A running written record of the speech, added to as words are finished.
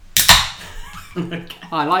Okay.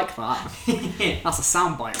 I like that. That's a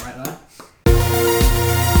soundbite right there.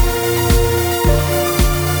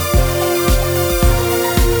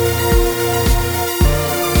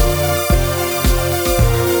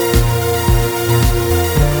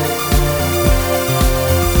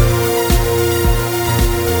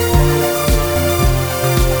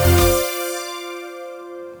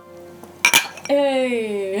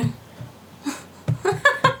 Hey.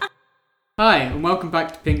 Hi, and welcome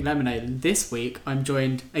back to Pink Lemonade. And this week, I'm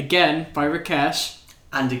joined again by Rakesh.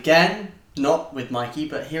 And again, not with Mikey,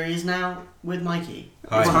 but here he is now with Mikey.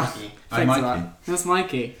 Hi. It's Wow. Mikey. I'm Thanks for Mikey. that. That's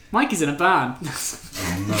Mikey. Mikey's in a band.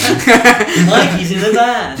 Oh Mikey's in the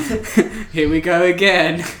band. Here we go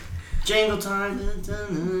again. Jingle time. Dun,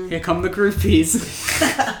 dun, dun. Here come the groupies.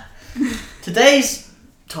 Today's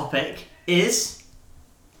topic is...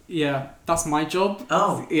 Yeah, that's my job.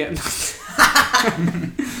 Oh. Yeah.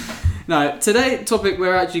 No, today topic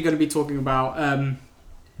we're actually going to be talking about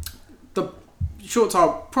the short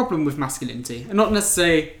title problem with masculinity, and not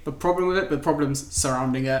necessarily the problem with it, but problems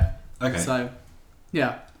surrounding it. no. Okay. So, yeah.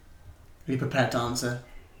 Are you prepared to answer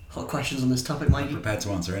hot questions on this topic, Mikey? Prepared to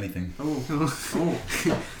answer anything. Oh.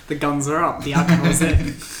 The guns are up. The alcohol's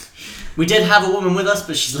in. We did have a woman with us,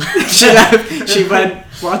 but she's like... She left. She went,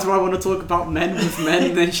 why do I want to talk about men with men?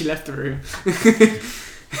 And then she left the room.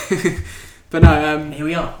 But no, Here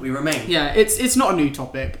we are. We remain. yeah, it's not a new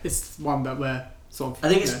topic. It's one that we're sort of... I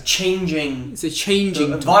think it's changing. It's a changing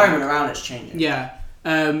The topic. environment around it's changing. Yeah.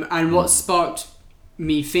 And what sparked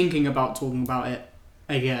me thinking about talking about it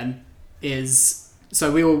again is...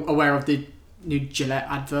 So we're all aware of the new Gillette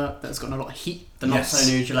advert that's gotten a lot of heat. The not so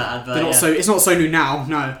new Gillette advert. They're not yeah. so, it's not so new now,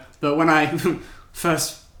 no. But when I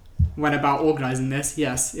first went about organising this,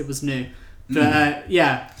 yes, it was new. But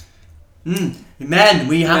yeah, Men,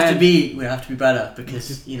 we have Men. to be better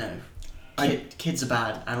because kids are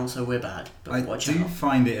bad and also we're bad. But I watch do out.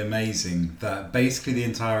 find it amazing that basically the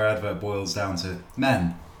entire advert boils down to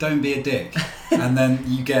men, don't be a dick. And then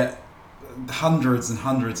you get hundreds and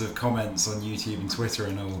hundreds of comments on YouTube and Twitter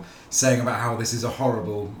and all saying about how this is a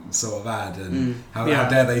horrible sort of ad and how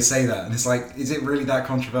dare they say that. And it's like, is it really that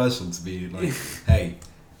controversial to be like, hey,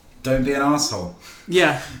 don't be an asshole?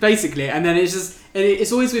 yeah, basically. And then it's just,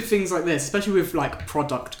 it's always with things like this, especially with like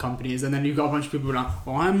product companies. And then you've got a bunch of people like,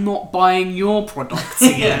 well, I'm not buying your products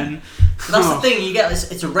again. So that's the thing. You get this.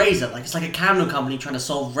 It's a razor. Like it's like a candle company trying to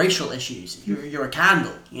solve racial issues. You're a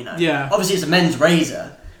candle. Yeah. Obviously, it's a men's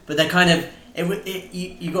razor, but they're kind of.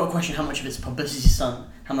 You got to question how much of it's publicity stunt,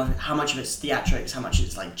 how much of it's theatrics, how much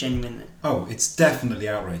it's like genuine. Oh, it's definitely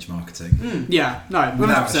outrage marketing. Yeah, no, 100%.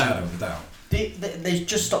 Without a shadow of a doubt. They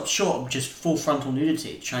just stopped short of just full frontal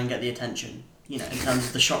nudity to try and get the attention, in terms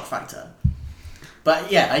of the shock factor.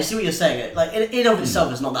 But yeah, I see what you're saying. Like in of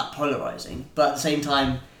itself, it's not that polarizing, but at the same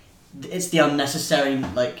time, it's the unnecessary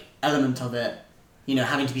like element of it,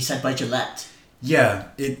 having to be said by Gillette. Yeah,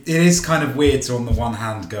 it is kind of weird to on the one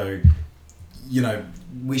hand go,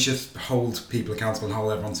 we should hold people accountable and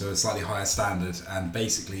hold everyone to a slightly higher standard and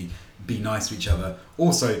basically be nice to each other.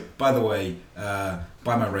 Also, by the way,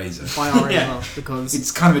 buy my razor. Buy our razor, Yeah. because...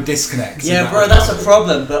 It's kind of a disconnect. Yeah, bro, that's a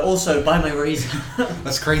problem. But also, buy my razor.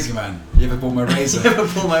 That's crazy, man. You ever bought my razor? You ever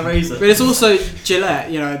pull my razor? But it's also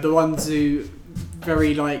Gillette, the ones who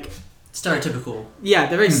very like... Stereotypical. Yeah,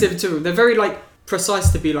 they're very stereotypical. They're very like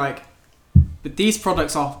precise to be like, but these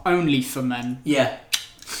products are only for men. Yeah.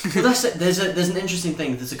 Well, that's it. There's an interesting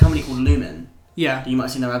thing. There's a company called Lumen. Yeah. You might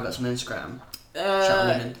have seen their adverts on Instagram. Shout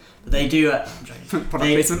out Lumen. But they do. I'm joking. Product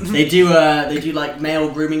placement. They do like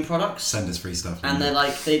male grooming products, Send us free stuff. and they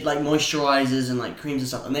like moisturizers and like creams and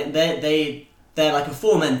stuff. And they're like a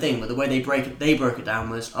 4-men thing. But the way they broke it down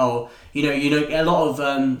was a lot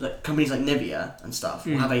of like companies like Nivea and stuff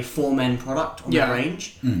will have a 4-men product on their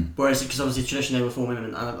range. Whereas because obviously traditionally they were 4 women,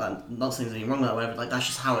 and I'm not saying there's anything wrong with that, whatever. Like that's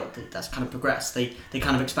just how that's kind of progressed. They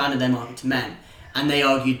kind of expanded their market to men, and they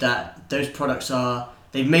argued that those products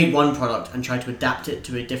they've made one product and tried to adapt it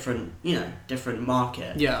to a different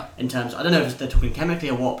market. Yeah. In terms, I don't know if they're talking chemically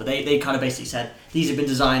or what, but they kind of basically said these have been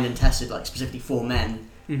designed and tested like specifically for men.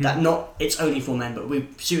 That it's only for men, but we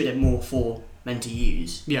suited it more for men to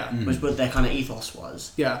use. Yeah. Was what their kind of ethos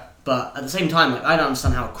was. Yeah. But at the same time, like I don't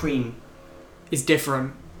understand how a cream. It's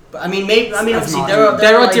different. But I mean, obviously Martin.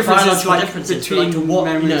 there are are differences biological like differences between but, like, to what,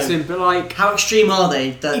 men and women, but like how extreme are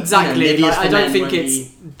they? That, exactly. Nivea's I for don't men think won't it's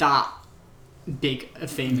be- that big a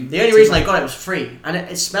thing. The only reason I got it was free, and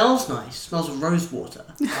it smells nice. It smells of rose water.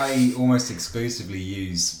 I almost exclusively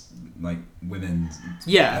use like women's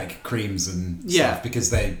like creams and stuff because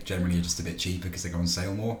they generally are just a bit cheaper because they go on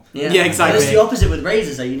sale more. Yeah, Yeah, exactly. But it's the opposite with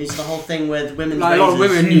razors though. You use the whole thing with women's Like, razors. a lot of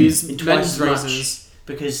women use twice men's as much. razors.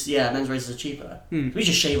 because men's razors are cheaper. Mm. We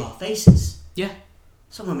just shave our faces. Yeah.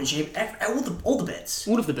 Some women shave all the bits,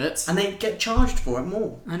 All of the bits. and they get charged for it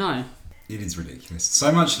more. I know. It is ridiculous.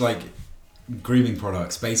 So much like grooming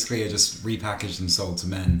products basically are just repackaged and sold to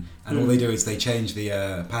men, and all they do is they change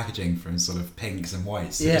the packaging from sort of pinks and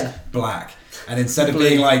whites to just black. And instead of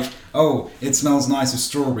being like, oh, it smells nice of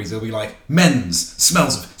strawberries, it'll be like, men's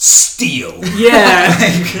smells of steel.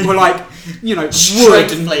 Yeah. We're like,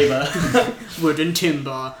 Straight wood, flavour. wood and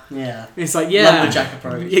timber. Yeah. It's like, Lumberjack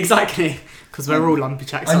approach. Exactly. Because we're all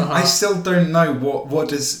lumberjacks at I heart. still don't know what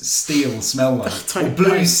does steel smell like. Don't Or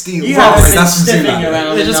blue know. steel. You Oh, haven't wait, been that's from sniffing Zoolander.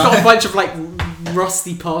 around. They just No. got a bunch of like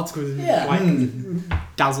rusty particles and Yeah. like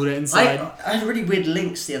dazzled it inside. I had a really weird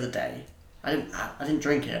Lynx the other day. I didn't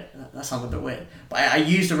drink it. That sounds a bit weird. But I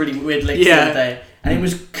used a really weird Lynx the other day, and it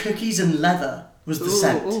was cookies and leather was the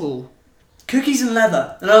scent. Ooh. Cookies and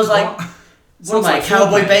leather, and I was like, what am Sounds I, like a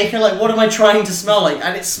cowboy food, baker? Like, what am I trying to smell like?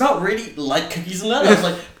 And it smelled really like cookies and leather. I was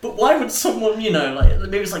like, but why would someone, like,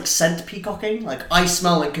 maybe it's like scent peacocking? Like, I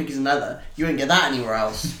smell like cookies and leather. You won't get that anywhere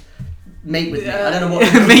else. Mate with me. I don't know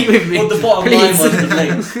what Mate with me. what the bottom line was of the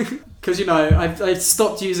Lynx. Because I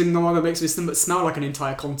stopped using the one that makes me smell like an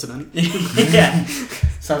entire continent. Yeah.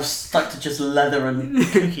 So I've stuck to just leather and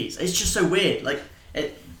cookies. It's just so weird. Like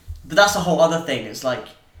but that's a whole other thing. It's like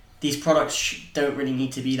these products don't really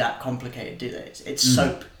need to be that complicated, do they? It's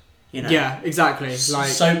soap. Yeah, exactly. Like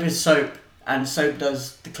soap is soap, and soap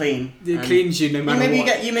does the clean. it cleans you no matter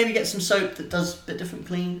what. You maybe get some soap that does a bit different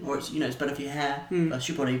clean, or it's it's better for your hair, that's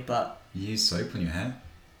your body. But You use soap on your hair?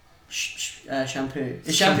 shampoo.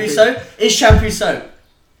 Is shampoo soap? Is shampoo soap?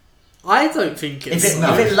 I don't think it's. If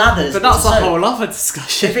it lathers, but that's it's a soap. whole other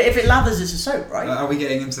discussion. If it lathers, it's a soap, right? Are we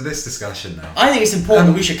getting into this discussion now? I think it's important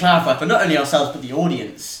that we should clarify for not only ourselves but the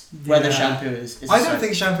audience whether Yeah. shampoo is a I don't soap.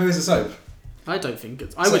 think shampoo is a soap. I don't think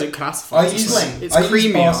it's. I So, wouldn't classify I it as use, soap. It's I use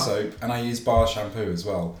creamier. bar soap and I use bar shampoo as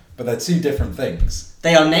well, but they're two different things.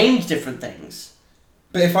 They are named different things.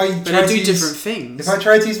 But if I But try they to do use, different things. if I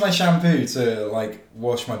try to use my shampoo to like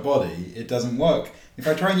wash my body, it doesn't work. If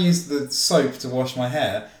I try and use the soap to wash my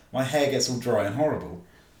hair gets all dry and horrible.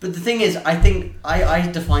 But the thing is, I think I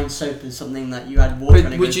define soap as something that you add water and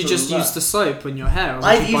But it would goes you through just the use the soap on your hair? Or would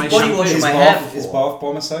I've you buy used body shampoo? wash on Is my hair bath, is before. bath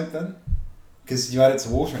bomb a soap then? Because you add it to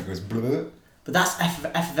water and it goes bleh. But that's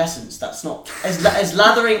effervescence. That's not. Is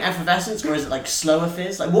lathering effervescence or is it like slower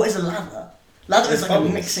fizz? Like what is a lather? Lather is It's like a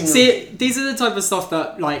bubbles. mixing. See, these are the type of stuff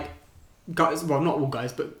that like guys, well, not all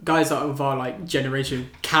guys, but guys that are of our like generation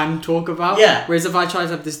can talk about. Yeah. Whereas if I tried to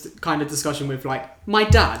have this kind of discussion with like my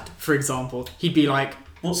dad, for example, he'd be like,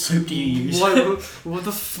 What soap do you use? what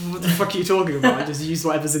the fuck are you talking about? I just use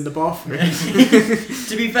whatever's in the bathroom.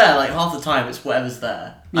 To be fair, like half the time it's whatever's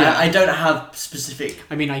there. Yeah. I don't have specific.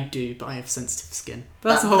 I mean, I do, but I have sensitive skin. But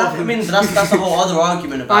that's That- a whole. that- I mean, but that's a whole other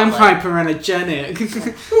argument about. I'm like, hyperallergenic.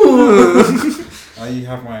 I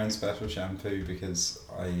have my own special shampoo because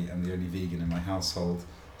I am the only vegan in my household,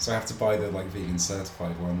 so I have to buy the like vegan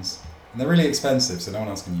certified ones, and they're really expensive, so no one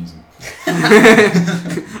else can use them.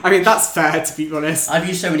 I mean, that's fair to be honest. I've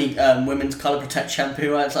used so many women's colour protect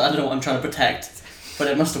shampoo. I don't know what I'm trying to protect, but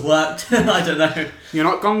it must have worked. I don't know. You're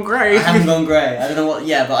not gone grey. I haven't gone grey. I don't know what.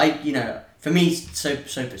 Yeah, but for me, soap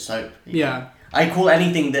is soap. Yeah. I call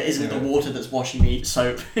anything that isn't Yeah. the water that's washing me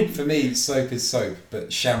soap. For me, soap is soap,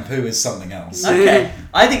 but shampoo is something else. Okay,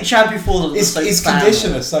 I think shampoo falls under the soap Is family.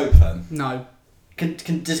 conditioner soap then? No,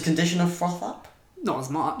 Does conditioner froth up? not as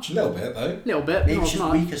much. A little bit though. Little bit, Maybe not it's as just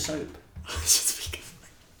much. weaker soap. It's just weaker.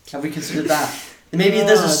 Have we considered that? Maybe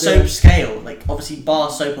there's a Oh, soap dear. scale, like obviously bar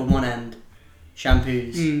soap on one end,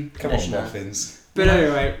 shampoos, Come on, conditioner. muffins. But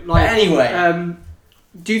anyway, But like, anyway,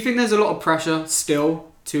 do you think there's a lot of pressure still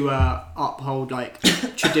to uphold like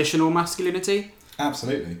traditional masculinity?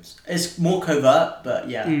 Absolutely. it's more covert, but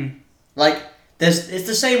yeah, Mm. like it's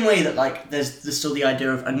the same way that like there's still the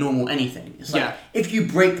idea of a normal anything. It's like Yeah. if you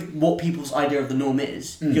break what people's idea of the norm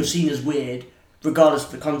is, you're seen as weird, regardless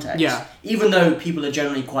of the context. Yeah. Even though people are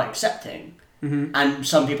generally quite accepting, Mm-hmm. and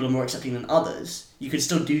some people are more accepting than others, you can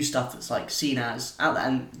still do stuff that's like seen as out there.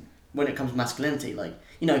 And when it comes to masculinity, like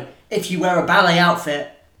if you wear a ballet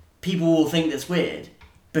outfit, people will think that's weird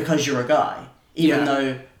because you're a guy. Even Yeah.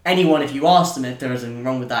 though anyone, if you ask them if there is anything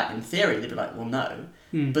wrong with that in theory, they'd be like, well, no.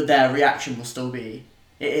 Mm. But their reaction will still be,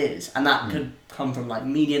 it is. And that could come from like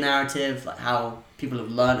media narrative, like how people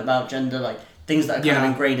have learned about gender, like things that are kind Yeah.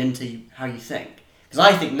 of ingrained into how you think. Because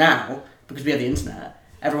I think now, because we have the internet,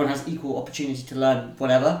 everyone has equal opportunity to learn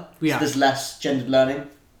whatever. Yeah. So there's less gendered learning.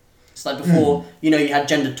 It's like before, you had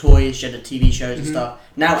gendered toys, gendered TV shows and stuff.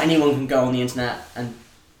 Now anyone can go on the internet and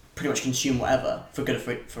pretty much consume whatever, for good or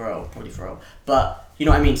for ill, probably for ill. But, You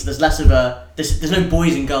know what I mean? So there's less of a there's no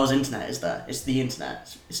boys and girls internet, is there? It's the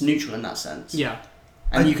internet. It's neutral in that sense. Yeah.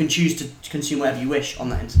 And you can choose to consume whatever you wish on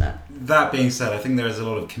that internet. That being said, I think there is a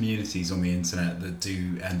lot of communities on the internet that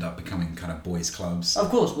do end up becoming kind of boys' clubs. Of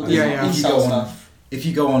course, well, Yeah. If you go on, if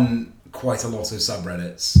you go on quite a lot of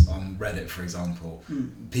subreddits, on Reddit for example,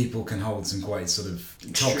 people can hold some quite sort of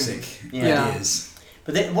toxic Yeah. ideas.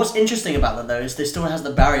 But what's interesting about that though is there still has the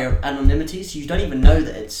barrier of anonymity, so you don't even know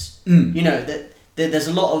that it's you know that there's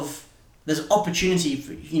a lot of there's opportunity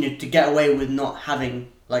for to get away with not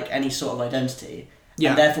having like any sort of identity. Yeah.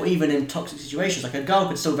 And therefore, even in toxic situations, like a girl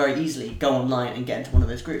could still very easily go online and get into one of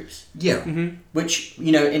those groups. Yeah. Which,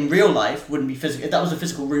 in real life wouldn't be physical. If that was a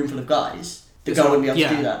physical room full of guys, the It's girl not- wouldn't be able yeah.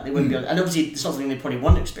 to do that. They wouldn't be able, and obviously, it's not something they probably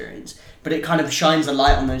want to experience, but it kind of shines a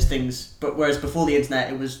light on those things. But whereas before the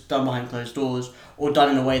internet, it was done behind closed doors or done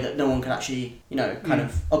in a way that no one could actually, kind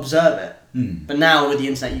of observe it. But now with the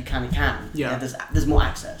internet, you can. Yeah. There's more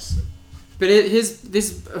access. But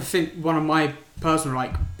this I think one of my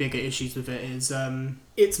personal bigger issues with it is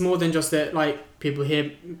it's more than just that people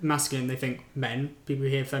hear masculine they think men, people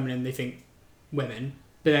hear feminine they think women,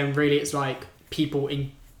 but then really it's people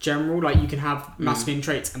in general, you can have masculine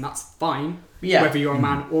traits and that's fine, Yeah. whether you're a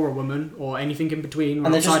man or a woman or anything in between, or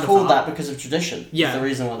And they're outside just of called that because of tradition. Yeah. That's the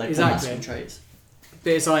reason why they call Exactly. masculine traits.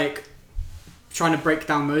 But it's trying to break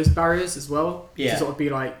down those barriers as well. Yeah. To sort of be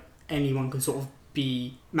anyone can sort of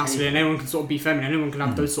be masculine, anyone can sort of be feminine, anyone can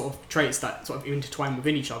have those sort of traits that sort of intertwine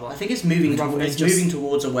within each other. I think it's moving. Rather than It's just- moving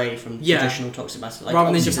towards away from Yeah. traditional toxic masculinity.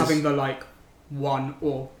 Rather than just having the one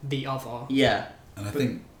or the other. Yeah. And I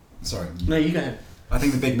think, sorry. No, you go ahead. I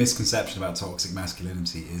think the big misconception about toxic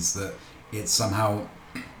masculinity is that it's somehow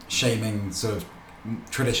shaming sort of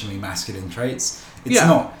traditionally masculine traits. It's Yeah.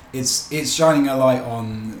 not. It's shining a light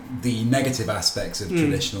on the negative aspects of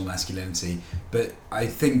traditional masculinity, but I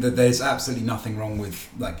think that there's absolutely nothing wrong with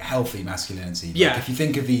healthy masculinity. Yeah. If you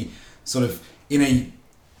think of the sort of in a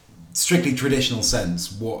strictly traditional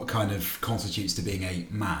sense, what kind of constitutes to being a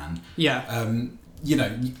man? Yeah.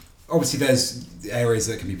 Obviously there's areas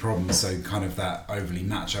that can be problems, so kind of that overly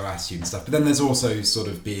macho attitude and stuff, but then there's also sort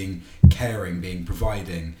of being caring, being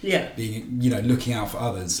providing, Yeah. being looking out for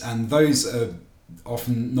others, and those are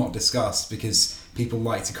often not discussed because people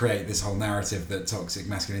like to create this whole narrative that toxic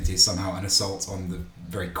masculinity is somehow an assault on the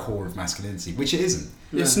very core of masculinity, which it isn't.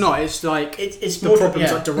 It's not. It's It's the more problems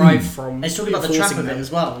yeah. that derive from. It's talking about the trap enforcing of it them. as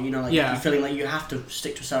well. Yeah. You're feeling like you have to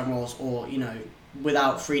stick to certain rules, or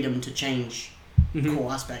without freedom to change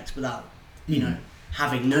core aspects, without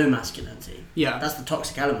having no masculinity. Yeah. That's the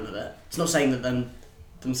toxic element of it. It's not saying that them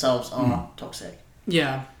themselves are toxic.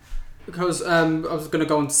 Yeah. Because I was going to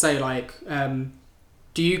go on to say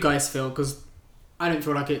do you guys feel, because I don't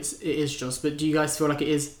feel like it is just, but do you guys feel like it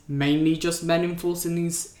is mainly just men enforcing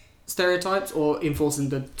these stereotypes or enforcing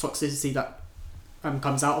the toxicity that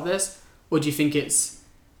comes out of this, or do you think it's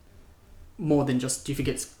more than just? Do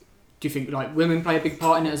you think women play a big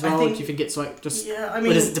part in it as well? think- Do you think it's just? Yeah, I Or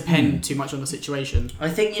mean, does it depend too much on the situation? I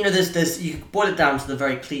think there's you can boil it down to the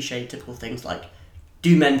very cliche, typical things like,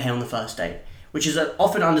 do men pay on the first date? Which is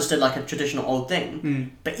often understood like a traditional old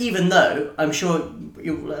thing. But even though I'm sure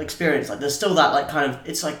you'll experience there's still that kind of,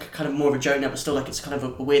 it's kind of more of a joke now, but still it's kind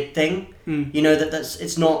of a weird thing. That's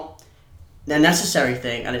it's not a necessary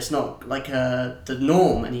thing, and it's not the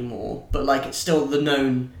norm anymore. But it's still the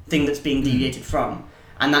known thing that's being deviated from,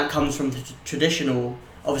 and that comes from the traditional,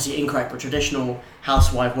 obviously incorrect, but traditional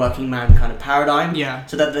housewife working man kind of paradigm. Yeah.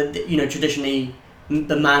 So that traditionally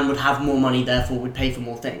the man would have more money, therefore would pay for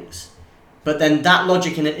more things. But then that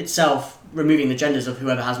logic in it itself, removing the genders of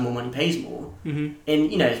whoever has more money pays more,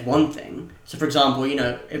 is one thing. So for example,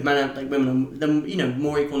 if men are women are then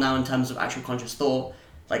more equal now in terms of actual conscious thought,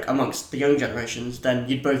 amongst the young generations, then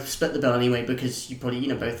you'd both split the bill anyway because you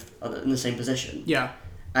probably both are in the same position. Yeah.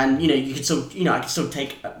 And you could still I could still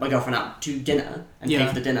take my girlfriend out to dinner and pay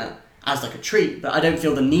for the dinner as a treat, but I don't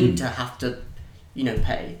feel the need to have to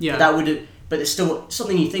pay. Yeah. But it's still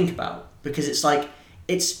something you think about, because it's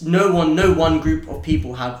it's no one group of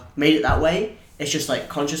people have made it that way. It's just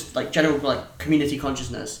conscious, general community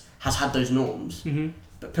consciousness has had those norms,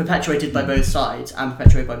 but perpetuated by both sides and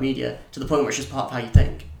perpetuated by media to the point where it's just part of how you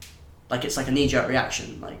think. It's a knee-jerk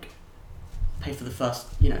reaction, pay for the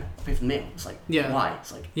first, pay for the meal. It's why?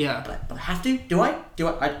 It's Yeah. but I have to? Do I?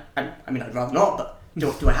 I mean, I'd rather not, but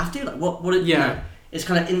do I have to? What? Yeah. It's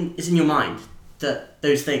kind of it's in your mind that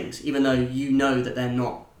those things, even though you know that they're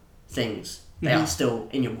not things, they are still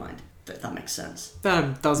in your mind. If that makes sense.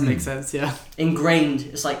 That does make sense. Yeah. Ingrained.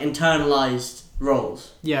 It's internalized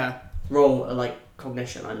roles. Yeah. Role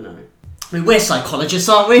cognition. I don't know. I mean, we're psychologists,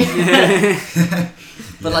 aren't we?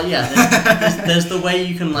 But like, there's the way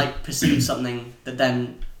you can like perceive something that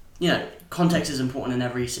then, you know, context is important in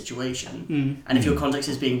every situation. And if your context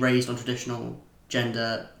is being raised on traditional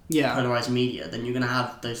gender polarized media, then you're going to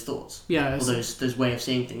have those thoughts. Yeah. Or those way of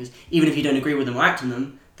seeing things. Even if you don't agree with them or act on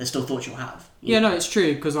them, there's still thoughts you'll have. No, it's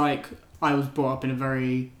true, because like I was brought up in a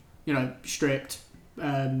very, you know, strict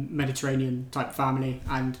Mediterranean type family,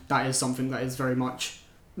 and that is something that is very much,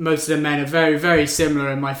 most of the men are very, very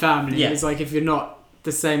similar in my family. Yeah. It's like if you're not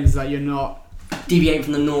the same as that, you're not deviating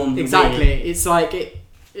from the norm. Exactly. Really. It's like it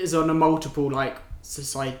is on a multiple like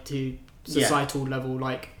societal level,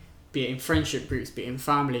 like be it in friendship groups, be it in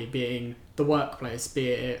family, be it in the workplace, be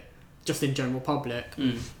it just in general public.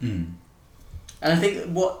 And I think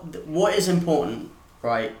what is important,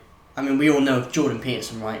 right? I mean, we all know of Jordan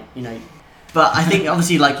Peterson, right? You know, but I think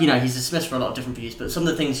obviously, like, you know, he's dismissed for a lot of different views. But some of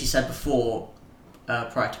the things he said before,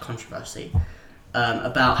 prior to controversy,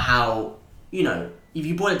 about how, you know, if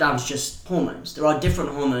you boil it down to just hormones, there are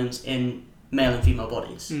different hormones in male and female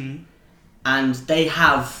bodies, and they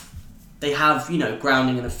have you know,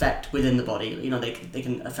 grounding and effect within the body. You know, they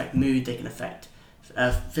can affect mood, they can affect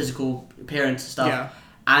physical appearance and stuff,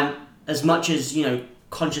 and as much as, you know,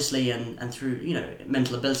 consciously and through, you know,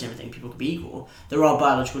 mental ability and everything, people could be equal, there are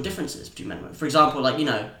biological differences between men and women. For example, like, you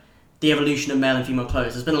know, the evolution of male and female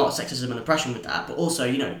clothes, there's been a lot of sexism and oppression with that, but also,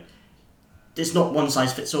 you know, it's not one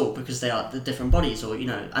size fits all because they are the different bodies, or, you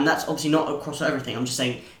know, and that's obviously not across everything. I'm just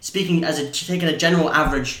saying, speaking as taking a general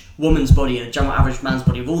average woman's body and a general average man's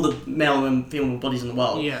body, of all the male and female bodies in the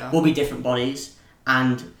world, will be different bodies,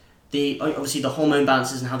 and obviously the hormone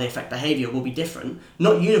balances and how they affect behaviour will be different.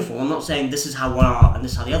 Not uniform. I'm not saying this is how one are and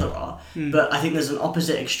this is how the other are, but I think there's an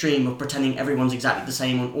opposite extreme of pretending everyone's exactly the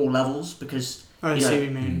same on all levels, because I see what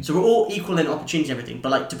you mean. So we're all equal in opportunity and everything,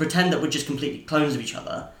 but like to pretend that we're just completely clones of each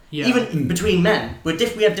other. Even between men, we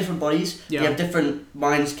have different bodies, we have different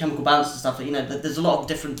minds, chemical balance and stuff. You know, there's a lot of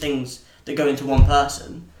different things that go into one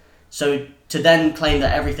person. So to then claim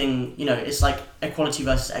that everything, you know, it's like equality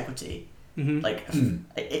versus equity, like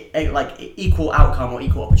equal outcome or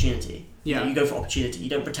equal opportunity. You know, you go for opportunity. You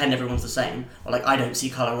don't pretend everyone's the same, or like I don't see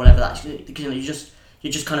color or whatever. That's, you know, you're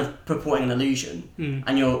just kind of purporting an illusion,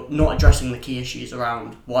 and you're not addressing the key issues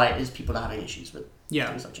around why it is people are having issues with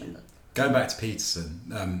things like gender. Going back to Peterson,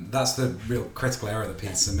 that's the real critical error that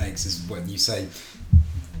Peterson makes, is when you say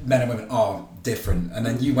men and women are different, and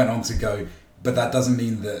then you went on to go, but that doesn't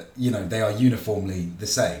mean that, you know, they are uniformly the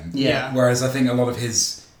same. Whereas I think a lot of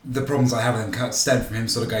the problems I have with him stem from him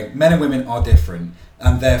sort of going, men and women are different,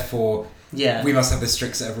 and therefore we must have this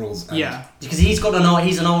strict set of rules. Because he's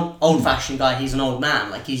an old-fashioned guy. He's an old man.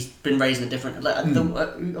 Like, he's been raised in a different. Like,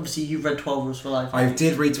 obviously, you've read 12 Rules for Life. I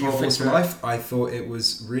did read 12 Rules for Life. I thought it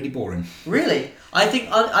was really boring. Really, I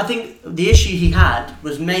think the issue he had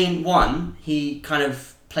was he kind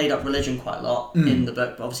of played up religion quite a lot in the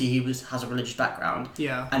book. But obviously, he has a religious background.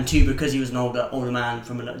 And two, because he was an older man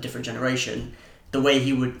from a different generation, the way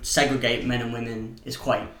he would segregate men and women is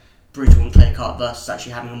quite brutal and clear cut, versus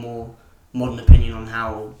actually having a more modern opinion on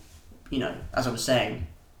how, you know, as I was saying,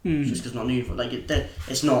 just because it's not neutral, like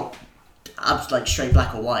it's not like straight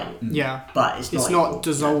black or white. But it's not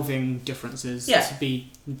dissolving differences to be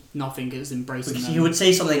nothing. It's embracing them. He would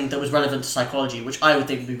say something that was relevant to psychology, which I would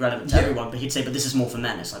think would be relevant to everyone, but he'd say, but this is more for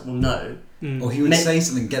men. It's like, well, no. Or he would say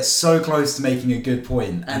something, get so close to making a good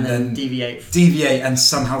point, and then deviate and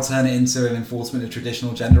somehow turn it into an enforcement of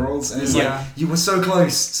traditional gender roles. And it's like, you were so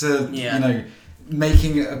close to, you know,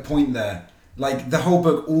 making a point there. Like, the whole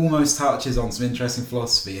book almost touches on some interesting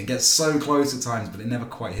philosophy and gets so close at times, but it never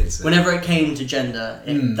quite hits it. Whenever it came to gender,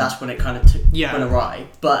 that's when it kind of went awry.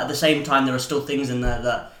 But at the same time, there are still things in there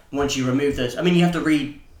that once you remove those, I mean, you have to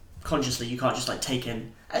read consciously. You can't just like take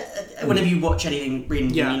in. Whenever you watch anything, read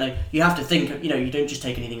anything, you know, you have to think. You know, you don't just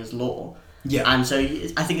take anything as law. And so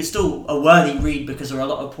I think it's still a worthy read, because there are a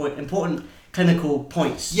lot of important clinical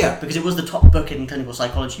points. Because it was the top book in clinical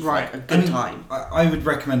psychology for like a good time. I would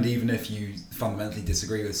recommend, even if you fundamentally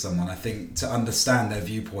disagree with someone, I think to understand their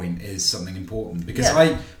viewpoint is something important, because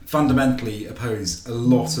I fundamentally oppose a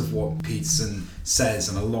lot of what Peterson says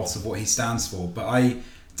and a lot of what he stands for, but I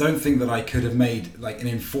don't think that I could have made like an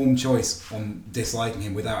informed choice on disliking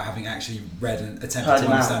him without having actually read and attempted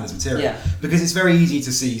to understand his material. Because it's very easy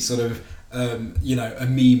to see sort of you know, a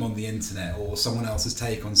meme on the internet or someone else's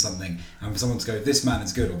take on something, and for someone to go, this man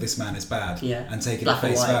is good or this man is bad, and take it at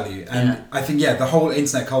face value. And I think the whole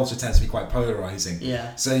internet culture tends to be quite polarizing.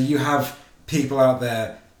 So you have people out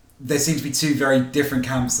there seem to be two very different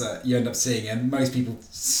camps that you end up seeing, and most people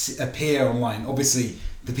appear online. Obviously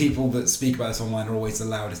the people that speak about this online are always the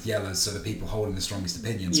loudest yellers, so the people holding the strongest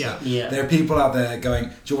opinions. Yeah. But Yeah. there are people out there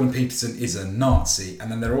going, Jordan Peterson is a Nazi,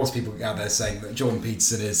 and then there are also people out there saying that Jordan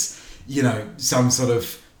Peterson is, some sort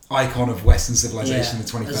of icon of Western civilization in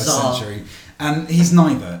the 21st century. And he's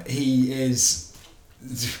neither. He is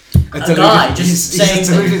he's a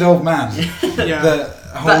deluded old man that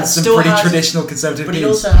holds some pretty traditional conservative views. But he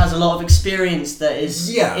views. also has a lot of experience that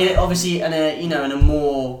is obviously in a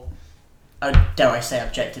more, dare I say,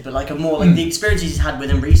 objective, but like a more like the experiences he's had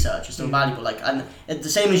within research are still valuable. Like, and the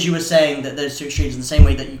same as you were saying that those two extremes, in the same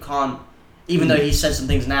way that you can't, even though he said some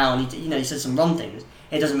things now and he said some wrong things,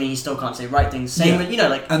 it doesn't mean he still can't say right things. Same,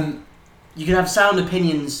 and you can have sound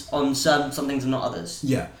opinions on some things and not others.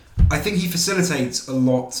 Yeah, I think he facilitates a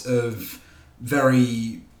lot of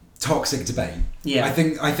very toxic debate. Yeah, I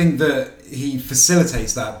think that he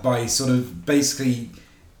facilitates that by sort of basically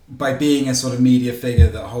by being a sort of media figure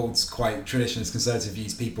that holds quite traditionalist conservative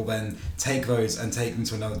views. People then take those and take them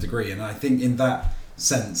to another degree, and I think in that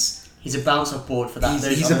sense he's a bounce off board for that.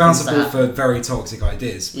 He's a bounce off board for very toxic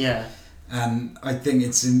ideas. Yeah. And I think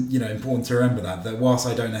it's important to remember that whilst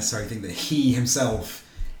I don't necessarily think that he himself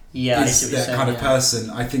is that kind of person,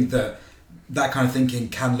 I think that kind of thinking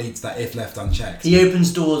can lead to that if left unchecked. He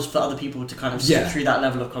opens doors for other people to kind of skip through that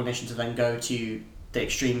level of cognition to then go to the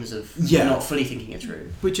extremes of not fully thinking it through.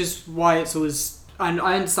 Which is why it's always... And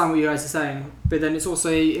I understand what you guys are saying, but then it's also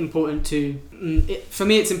important to... for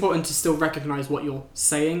me, it's important to still recognise what you're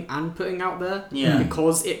saying and putting out there. Yeah.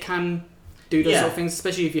 Because it can... do those sort of things,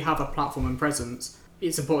 especially if you have a platform and presence.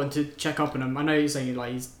 It's important to check up on him. I know you're saying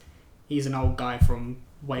like he's an old guy from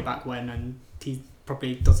way back when, and he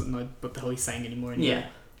probably doesn't know what the hell he's saying anymore.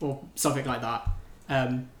 Or something like that.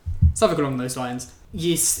 Something along those lines.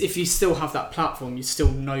 Yes, if you still have that platform, you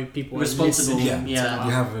still know people are responsible. listening. You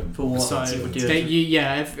have a for what people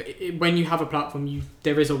do. When you have a platform,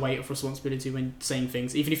 there is a weight of responsibility when saying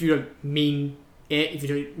things, even if you don't mean it, if you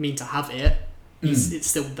don't mean to have it. It's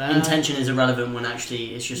still there. Intention is irrelevant when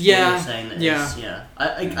actually it's just what you're saying that is. Yeah.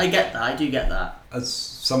 I get that. I do get that. As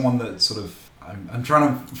someone that sort of... I'm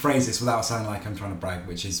trying to phrase this without sounding like I'm trying to brag,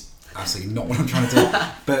 which is absolutely not what I'm trying to do.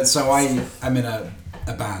 But so I am in a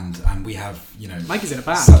band, and we have, Mike is in a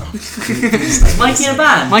band. Is Mike in a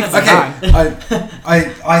band? Mike's in a band.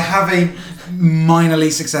 I have a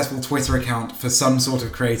minorly successful Twitter account for some sort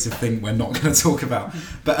of creative thing we're not going to talk about.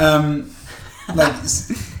 But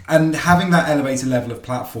and having that elevated level of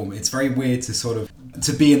platform, it's very weird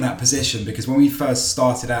to be in that position, because when we first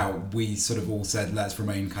started out, we sort of all said, let's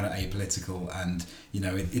remain kind of apolitical, and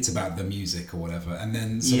it's about the music or whatever. And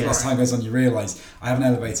then as time goes on, you realise I have an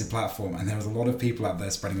elevated platform, and there's a lot of people out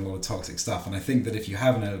there spreading a lot of toxic stuff. And I think that if you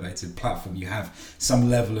have an elevated platform, you have some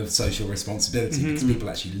level of social responsibility, because people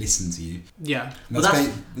actually listen to you. Yeah.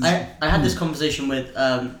 I had this conversation with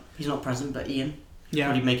he's not present, but Ian. Yeah.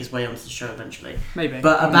 Probably make his way onto the show eventually. Maybe.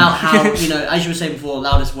 But about how, as you were saying before,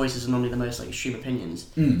 loudest voices are normally the most extreme opinions.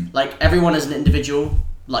 Like, everyone as an individual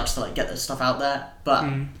likes to get their stuff out there, but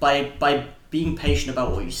by being patient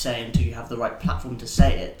about what you say until you have the right platform to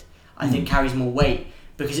say it, I think carries more weight,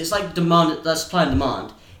 because it's like that's supply and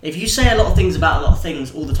demand. If you say a lot of things about a lot of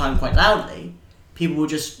things all the time quite loudly, people will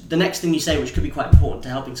just, the next thing you say, which could be quite important to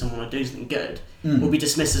helping someone or doing something good, will be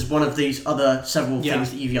dismissed as one of these other several things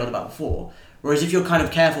that you've yelled about before. Whereas if you're kind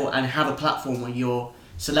of careful and have a platform where you're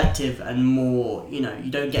selective and more, you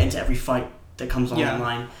don't get into every fight that comes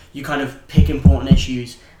online, you kind of pick important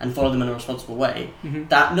issues and follow them in a responsible way,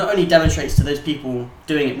 that not only demonstrates to those people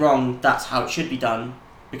doing it wrong, that's how it should be done,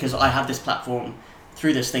 because I have this platform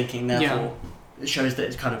through this thinking, therefore it shows that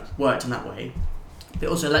it's kind of worked in that way. But it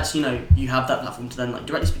also lets you have that platform to then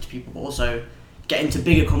directly speak to people, but also get into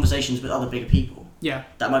bigger conversations with other bigger people. Yeah.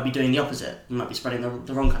 That might be doing the opposite. You might be spreading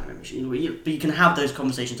the wrong kind of image. But you can have those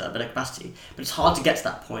conversations at a better capacity. But it's hard to get to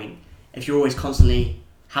that point if you're always constantly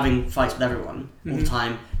having fights with everyone all the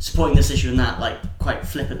time, supporting this issue and that quite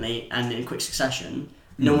flippantly and in quick succession.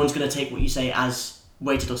 No one's going to take what you say as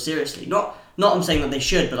weighted or seriously. Not I'm saying that they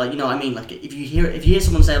should, but what I mean. If you hear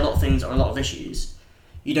someone say a lot of things or a lot of issues,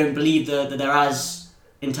 you don't believe that they're as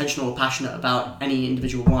intentional or passionate about any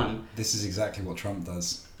individual one. This is exactly what Trump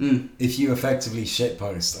does. If you effectively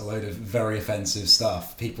shitpost a load of very offensive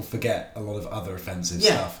stuff, people forget a lot of other offensive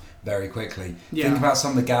stuff very quickly. Think about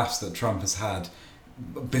some of the gaffes that Trump has had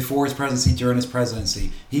before his presidency, during his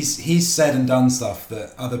presidency. He's said and done stuff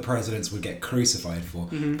that other presidents would get crucified for,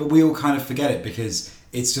 but we all kind of forget it because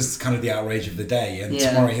it's just kind of the outrage of the day, and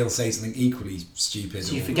tomorrow he'll say something equally stupid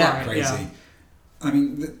or crazy. I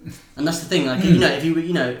mean, and that's the thing. If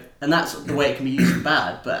you and that's the way it can be used for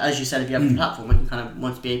bad. But as you said, if you have a platform where you kind of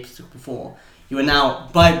want to be able to before, you are now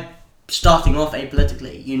by starting off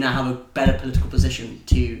apolitically, you now have a better political position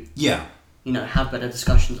to Yeah. have better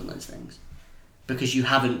discussions on those things, because you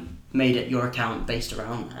haven't made it your account based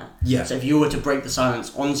around that. Yeah. So if you were to break the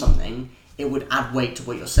silence on something, it would add weight to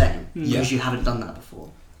what you're saying, because you haven't done that before.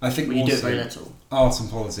 I think But you do it also very little. art and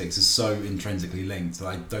politics is so intrinsically linked that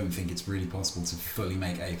I don't think it's really possible to fully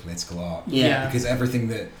make apolitical art. Yeah. Because everything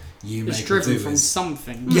that you It's make or driven do from is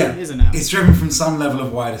something, Yeah. isn't it? it's driven from some level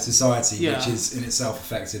of wider society, Yeah. which is in itself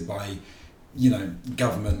affected by,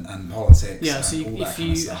 government and politics. Yeah, and so all that if kind of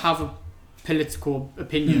you stuff. have political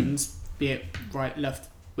opinions, be it right, left,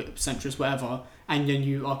 centrist, whatever, and then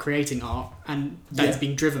you are creating art, and that is Yeah.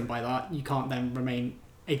 being driven by that, you can't then remain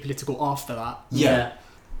apolitical after that. Yeah.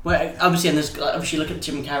 Well, obviously, and there's obviously look at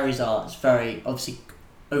Jim Carrey's art. It's very obviously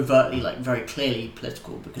overtly, like very clearly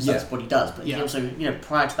political, because that's what he does. But he Yeah. also,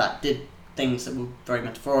 prior to that, did things that were very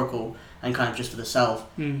metaphorical and kind of just for the self.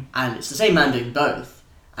 Mm. And it's the same man doing both,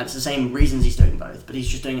 and it's the same reasons he's doing both, but he's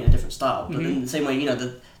just doing it in a different style. But in the same way,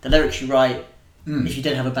 the lyrics you write. If you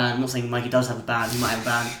did have a band, I'm not saying Mikey does have a band, he might have a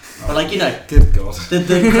band, but Good God. the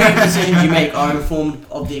creative decisions you make are informed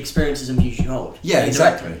of the experiences and views you hold. Yeah,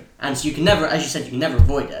 exactly. Directly. And so you can never, as you said, you can never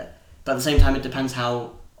avoid it. But at the same time, it depends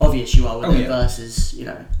how obvious you are with it versus,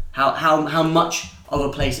 how much of a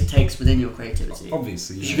place it takes within your creativity.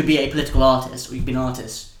 Obviously, Because you could be a political artist, or you could be an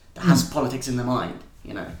artist that has politics in their mind.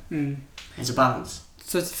 It's a balance.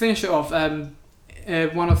 So to finish it off,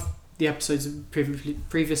 one of the episodes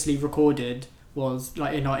previously recorded was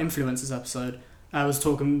like in our influencers episode. I was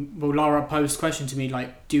talking. Well, Lara posed a question to me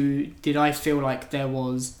like, did I feel like there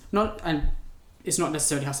was not, and it's not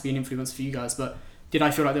necessarily has to be an influence for you guys, but did I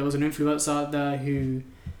feel like there was an influencer out there who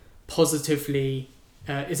positively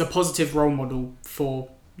is a positive role model for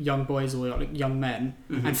young boys or like young men?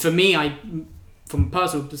 Mm-hmm. And for me, from a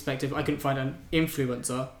personal perspective, I couldn't find an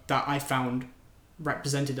influencer that I found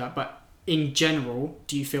represented that. But in general,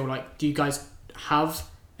 do you guys have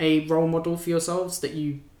a role model for yourselves that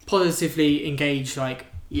you positively engage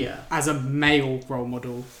as a male role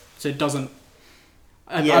model? So it doesn't.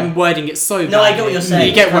 I'm wording it so No, I get what you're saying.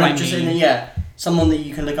 You get what I Kind of just mean. someone that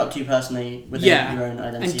you can look up to personally within your own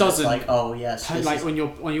identity. And doesn't that's like, oh yes, this like is, on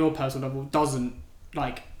your personal level doesn't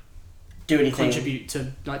like do anything. contribute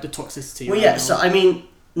to like the toxicity. Well, yeah. So I mean,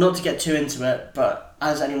 not to get too into it, but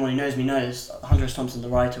as anyone who knows me knows, Hunter S. Thompson, the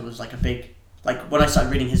writer, was like a big when I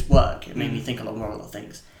started reading his work, it made me think a lot more about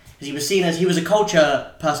things. Because he was a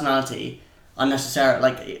culture personality,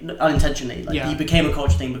 unintentionally. He became a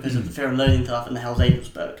culture thing because of the Fear and Loathing stuff in the Hell's Angels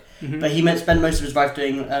book. But he spent most of his life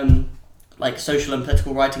doing social and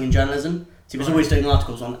political writing and journalism. So he was always doing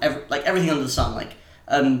articles on everything under the sun,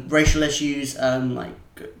 racial issues,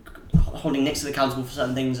 holding Nixon accountable for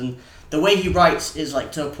certain things. And the way he writes is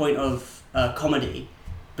to a point of comedy,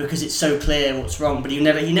 because it's so clear what's wrong. But he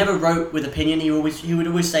never wrote with opinion. He would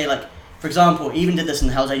always say for example, he even did this in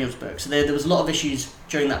the Hell's Angels book. So there was a lot of issues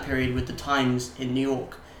during that period with the Times in New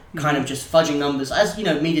York, kind of just fudging numbers. As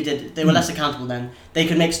media did, they were less accountable then. They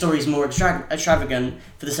could make stories more extravagant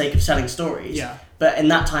for the sake of selling stories. Yeah. But in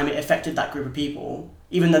that time, it affected that group of people.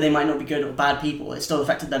 Even though they might not be good or bad people, it still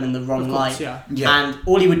affected them in the wrong light. Yeah. And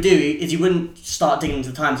all he would do is he wouldn't start digging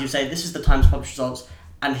into the Times. He would say, this is the Times published results,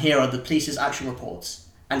 and here are the police's actual reports.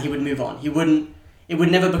 And he would move on. It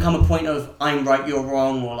would never become a point of, I'm right, you're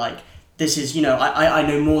wrong, or this is, I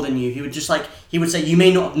know more than you. He would just he would say, you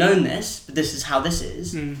may not have known this, but this is how this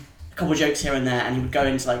is. A couple of jokes here and there, and he would go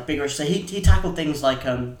into bigger issues. So he tackled things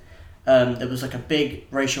there was a big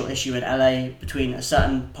racial issue in LA between a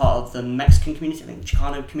certain part of the Mexican community, I think the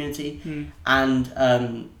Chicano community,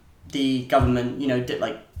 and the government, did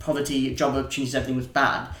poverty, job opportunities, everything was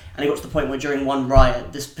bad. And it got to the point where during one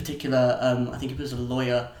riot, this particular, I think it was a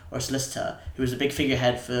lawyer or a solicitor, who was a big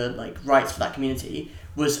figurehead for rights for that community,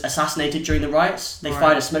 was assassinated during the riots. They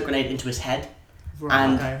fired a smoke grenade into his head.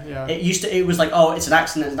 And it was it's an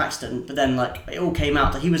accident, but then it all came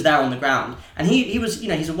out that he was there on the ground, and he was,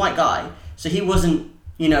 he's a white guy, so he wasn't,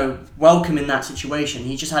 welcome in that situation.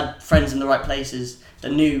 He just had friends in the right places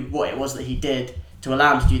that knew what it was that he did to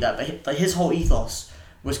allow him to do that. But his whole ethos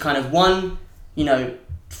was kind of one,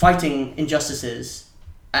 fighting injustices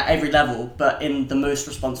at every level, but in the most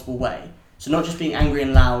responsible way. So not just being angry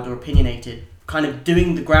and loud or opinionated, kind of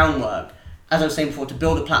doing the groundwork, as I was saying before, to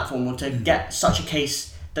build a platform or to get such a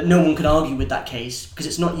case that no one could argue with that case, because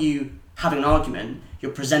it's not you having an argument,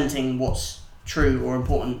 you're presenting what's true or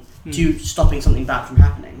important to stopping something bad from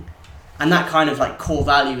happening. And that kind of core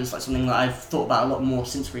value is something that I've thought about a lot more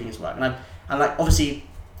since reading his work. And obviously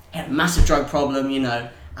he had a massive drug problem,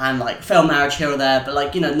 and failed marriage here or there,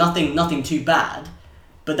 but nothing too bad.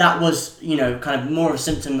 But that was, kind of more of a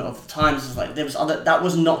symptom of the times. It's like there was that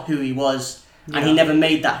was not who he was, and he never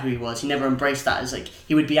made that who he was. He never embraced that. As like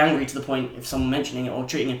he would be angry to the point if someone mentioning it or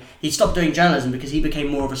treating him. He stopped doing journalism because he became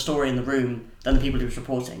more of a story in the room than the people he was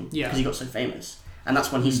reporting. Yeah. Because he got so famous, and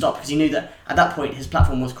that's when he stopped because he knew that at that point his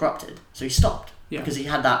platform was corrupted. So he stopped because he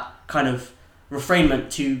had that kind of refrainment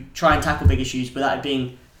to try and tackle big issues without it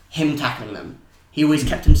being him tackling them. He always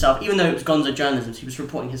kept himself, even though it was gonzo journalism, he was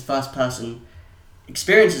reporting his first person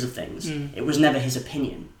experiences of things. It was never his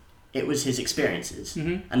opinion. It was his experiences,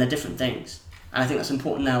 and they're different things. And I think that's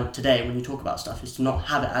important now today when you talk about stuff, is to not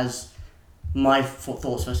have it as my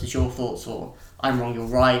thoughts versus your thoughts, or I'm wrong, you're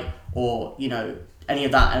right, or any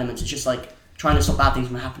of that elements. It's just like trying to stop bad things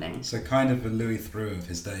from happening. So kind of a Louis Theroux of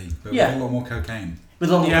his day, but Yeah. with a lot more cocaine. With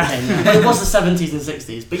a lot more cocaine. But it was the 70s and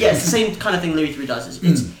 60s. But yeah, it's the same kind of thing Louis Theroux does.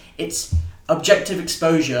 It's objective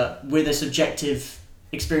exposure with a subjective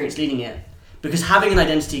experience leading it. Because having an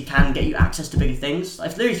identity can get you access to bigger things.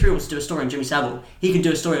 Like if Louis Theroux wants to do a story on Jimmy Savile, he can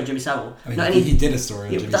do a story on Jimmy Savile. I mean, he did a story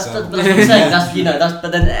on Jimmy that's Savile. what I'm saying.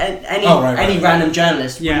 But then any random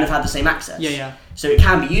journalist wouldn't have had the same access. Yeah. So it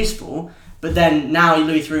can be useful. But then now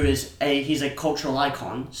Louis Theroux he's a cultural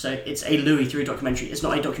icon. So it's a Louis Theroux documentary. It's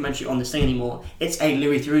not a documentary on this thing anymore. It's a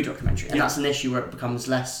Louis Theroux documentary, and that's an issue where it becomes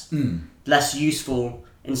less useful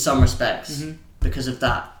in some respects because of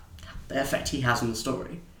the effect he has on the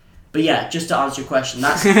story. But yeah, just to answer your question,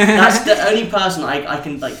 that's the only person I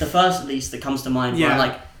can, like, the first at least that comes to mind where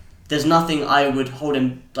like there's nothing I would hold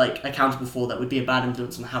him like accountable for that would be a bad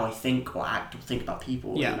influence on how I think or act or think about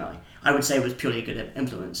people. Yeah. I would say it was purely a good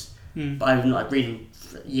influence. But I've been reading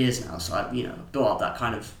for years now, so I built up that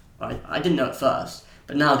kind of. I didn't know at first,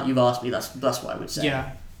 but now that you've asked me, that's what I would say.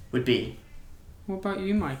 Yeah. Would be. What about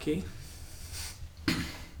you, Mikey?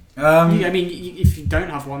 I mean, if you don't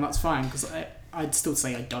have one, that's fine, because I'd still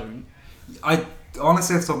say I don't. I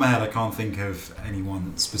honestly, off the top of my head, I can't think of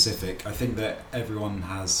anyone specific. I think that everyone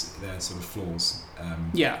has their sort of flaws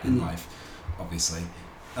in life, obviously.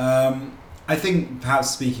 I think, perhaps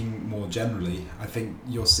speaking more generally, I think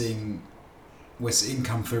we're seeing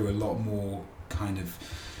come through a lot more kind of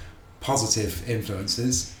positive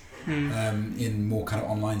influences in more kind of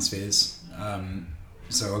online spheres.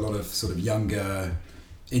 So a lot of sort of younger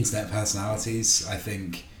internet personalities, I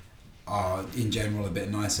think, are in general a bit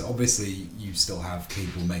nicer. Obviously, you still have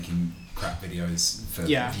people making crap videos for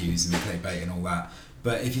views and clickbait and all that.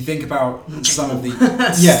 But if you think about some of the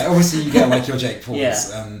obviously you get like your Jake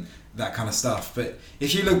Pauls, that kind of stuff. But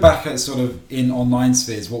if you look back at sort of in online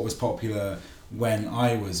spheres, what was popular when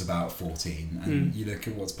I was about 14, and you look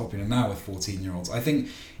at what's popular now with 14-year-olds, I think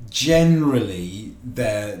generally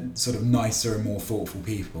they're sort of nicer and more thoughtful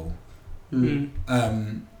people.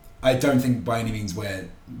 I don't think by any means we're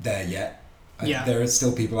there yet. There are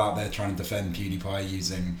still people out there trying to defend PewDiePie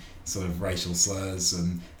using sort of racial slurs,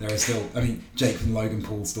 and there are still, I mean, Jake and Logan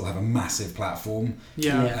Paul still have a massive platform,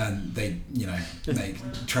 and they, make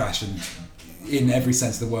trash and, in every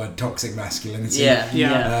sense of the word, toxic masculinity.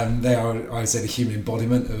 They are, I would say, the human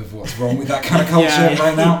embodiment of what's wrong with that kind of culture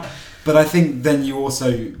right now. But I think then you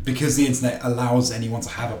also, because the internet allows anyone to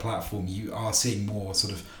have a platform, you are seeing more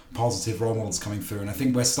sort of positive role models coming through, and I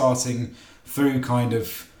think we're starting through kind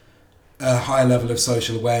of a higher level of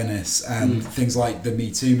social awareness and things like the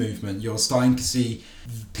Me Too movement. You're starting to see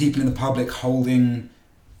people in the public holding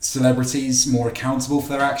celebrities more accountable for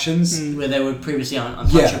their actions, where they were previously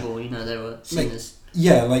untouchable. They were seen as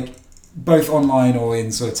like both online or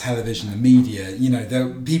in sort of television and media.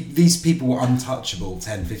 These people were untouchable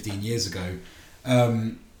 10, 15 years ago.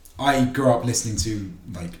 I grew up listening to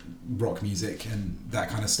like rock music and that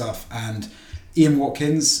kind of stuff, and Ian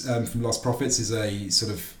Watkins from Lost Prophets is a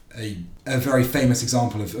sort of a very famous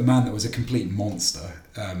example of a man that was a complete monster.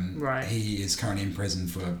 He is currently in prison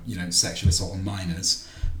for sexual assault on minors,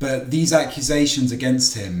 but these accusations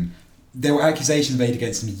against him, there were accusations made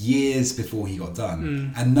against him years before he got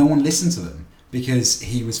done, and no one listened to them because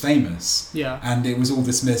he was famous. And it was all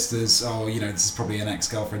dismissed as, this is probably an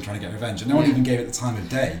ex-girlfriend trying to get revenge, and no one even gave it the time of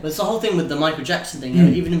day. But it's the whole thing with the Michael Jackson thing.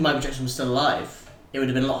 Even if Michael Jackson was still alive, it would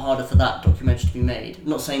have been a lot harder for that documentary to be made. I'm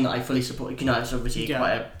not saying that I fully support it, it's obviously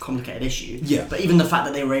quite a complicated issue. But even the fact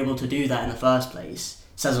that they were able to do that in the first place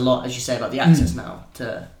says a lot, as you say, about the access now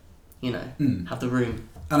to, have the room.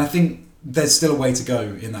 And I think there's still a way to go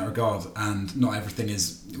in that regard, and not everything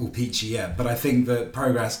is all peachy yet, but I think that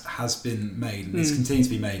progress has been made and it's continuing to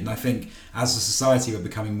be made, and I think as a society we're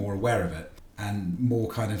becoming more aware of it and more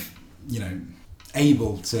kind of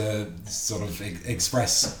able to sort of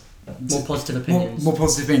express more positive opinions. More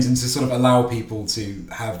positive opinions, and to sort of allow people to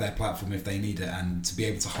have their platform if they need it, and to be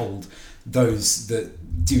able to hold those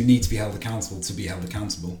that do need to be held accountable to be held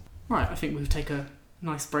accountable. Right, I think we'll take a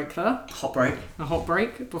nice break there. Hot break. A hot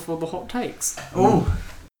break before the hot takes. Oh.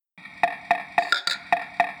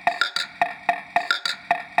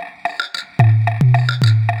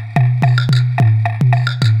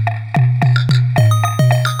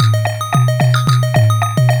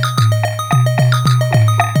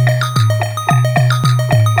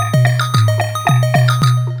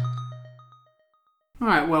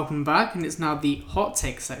 Alright, welcome back, and it's now the hot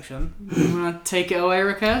take section. You want to take it away,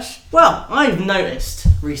 Rakesh? Well, I've noticed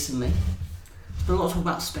recently there's been a lot of talk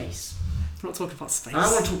about space. We're not talking about space. And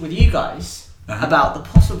I want to talk with you guys about the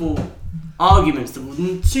possible arguments that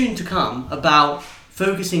will soon to come about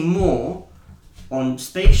focusing more on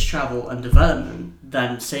space travel and development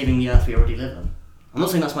than saving the Earth we already live on. I'm not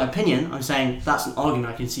saying that's my opinion, I'm saying that's an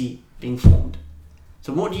argument I can see being formed.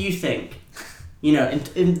 So what do you think? You know,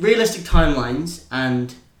 in realistic timelines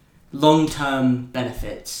and long-term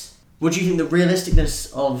benefits, what do you think the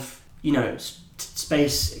realisticness of, you know,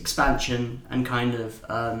 space expansion and kind of,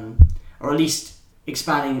 or at least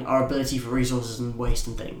expanding our ability for resources and waste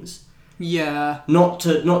and things? Yeah. Not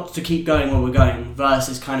to keep going where we're going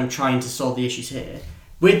versus kind of trying to solve the issues here.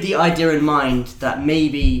 With the idea in mind that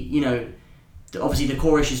maybe, you know, obviously the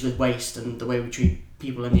core issues with waste and the way we treat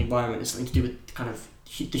people in the environment is something to do with kind of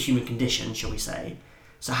the human condition, shall we say.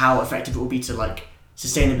 So how effective it will be to like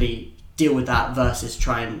sustainably deal with that versus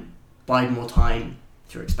try and bide more time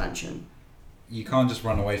through expansion. You can't just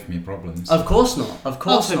run away from your problems. Of course not. Of I was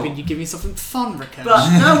course not. hoping you'd give me something fun, Rakesh.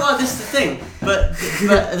 But no, well, this is the thing. But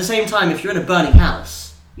at the same time, if you're in a burning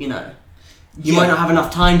house, you know, you might not have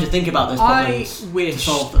enough time to think about those problems I wish, to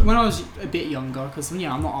solve them. when I was a bit younger, because,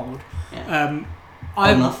 yeah, I'm not old. Yeah.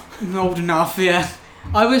 I'm old enough, yeah.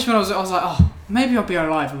 I wish when I was like, oh, maybe I'll be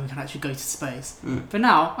alive and we can actually go to space. Mm. But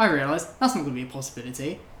now, I realise that's not going to be a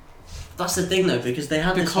possibility. That's the thing, though, because they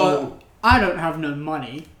have this Because whole... I don't have no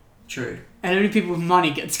money, True. and only people with money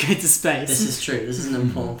get to go to space. This is true. This is an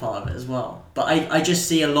important part of it as well. But I just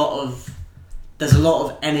see there's a lot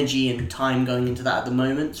of energy and time going into that at the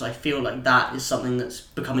moment, so I feel like that is something that's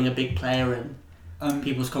becoming a big player in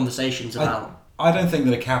people's conversations about... I don't think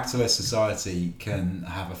that a capitalist society can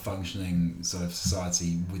have a functioning sort of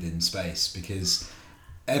society within space because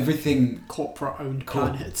everything... Corporate-owned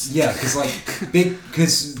planets. Yeah,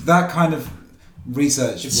 because that kind of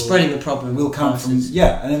research spreading the problem will come from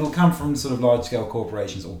and it'll come from sort of large scale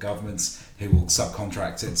corporations or governments who will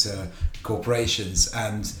subcontract it to corporations,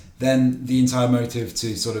 and then the entire motive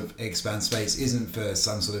to sort of expand space isn't for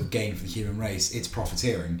some sort of gain for the human race, it's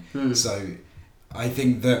profiteering. So I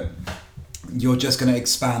think that you're just going to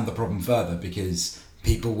expand the problem further because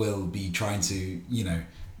people will be trying to, you know,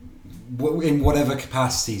 in whatever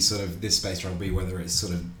capacity sort of this space travel be, whether it's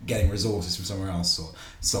sort of getting resources from somewhere else or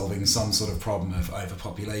solving some sort of problem of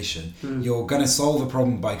overpopulation, you're going to solve the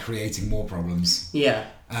problem by creating more problems. Yeah.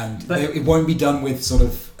 And it won't be done with sort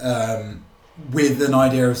of with an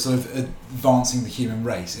idea of sort of advancing the human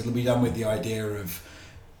race. It'll be done with the idea of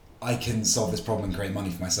I can solve this problem and create money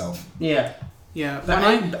for myself. Yeah. Yeah. But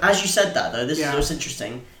as you said that, though, this is what's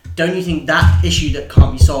interesting. Don't you think that issue that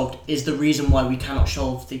can't be solved is the reason why we cannot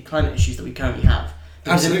solve the climate issues that we currently have?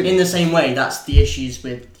 Because in the same way, that's the issues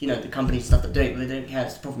with, you know, the companies and stuff that do it, but they don't care,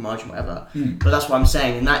 it's the profit margin, whatever. But that's what I'm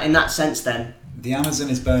saying. In that sense, then... The Amazon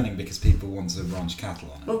is burning because people want to ranch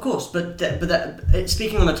cattle on it. Well, of course, but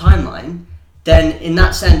speaking on a timeline, then in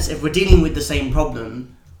that sense, if we're dealing with the same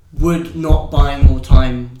problem, would not buying more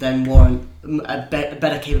time then warrant a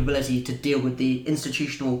better capability to deal with the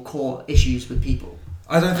institutional core issues with people?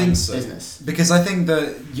 I don't think so. Business. Because I think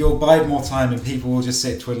that you'll buy more time and people will just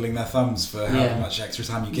sit twiddling their thumbs for however much extra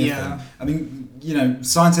time you give them. I mean, you know,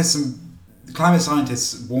 scientists and climate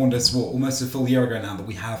scientists warned us, almost a full year ago now, that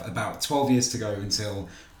we have about 12 years to go until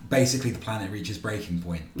basically the planet reaches breaking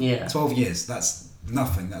point. Yeah. 12 years, that's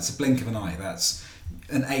nothing. That's a blink of an eye. That's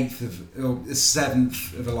an eighth or a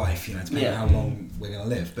seventh of a life, you know, depending on how long we're going to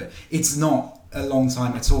live. But it's not a long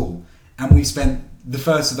time at all. And we've spent the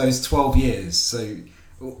first of those 12 years, so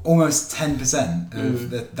almost 10%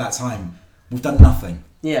 of that time, we've done nothing.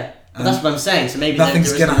 Yeah, but that's what I'm saying. So maybe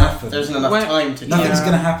nothing's going to happen. There isn't enough time to. Nothing's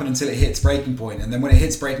going to happen until it hits breaking point, and then when it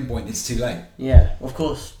hits breaking point, it's too late. Yeah, of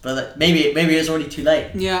course, but maybe it's already too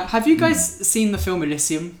late. Yeah, have you guys seen the film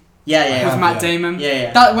Elysium? Yeah. With Matt Damon.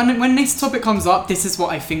 Yeah. That when this topic comes up, this is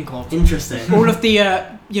what I think of. Interesting. All of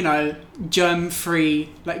the you know, germ-free,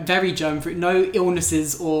 like very germ-free, no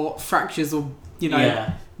illnesses or fractures or, you know,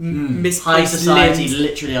 high misplaced society, limbs.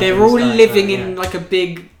 literally. They're all living in like a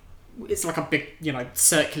big it's like a big,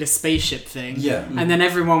 circular spaceship thing. Yeah. And then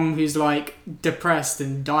everyone who's like depressed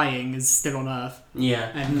and dying is still on Earth. Yeah,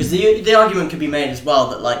 And- because the argument could be made as well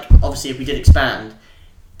that, like, obviously if we did expand,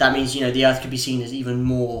 that means, the Earth could be seen as even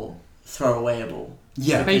more throwawayable.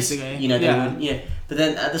 Yeah. Basically, They yeah. wouldn't. But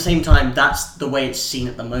then at the same time, that's the way it's seen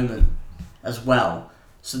at the moment as well.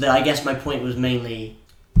 So that, I guess my point was mainly,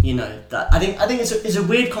 that I think it's a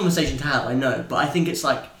weird conversation to have. I know, but I think it's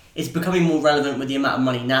like it's becoming more relevant with the amount of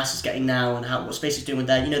money NASA's getting now and what space is doing with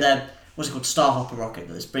their what's it called, Starhopper rocket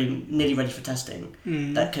that's nearly ready for testing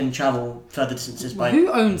that can travel further distances by. Who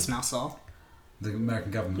owns NASA? The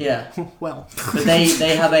American government. Yeah, Well, but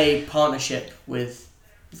they have a partnership with.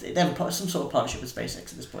 They have some sort of partnership with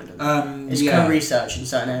SpaceX at this point. Don't they? It's co-research in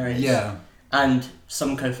certain areas. Yeah. And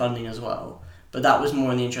some co-funding as well. But that was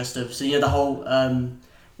more in the interest of, the whole,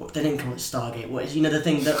 what they didn't call it Stargate. What is, the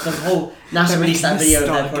thing, the whole NASA They're released that making video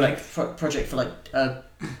of their Stargate. project for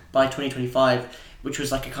by 2025, which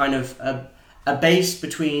was like a kind of a base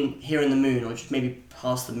between here and the moon, or just maybe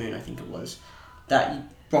past the moon, I think it was, that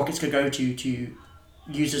rockets could go to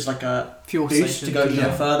use as like a fuel boost station. to go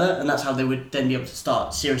Yeah. further, and that's how they would then be able to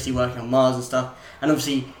start seriously working on Mars and stuff. And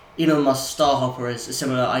obviously, Elon Musk's Starhopper is a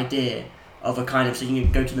similar idea of a kind of, so you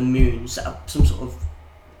can go to the moon, set up some sort of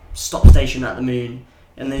stop station at the moon,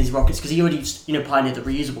 and then these rockets, because he already pioneered the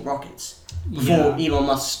reusable rockets. Before Elon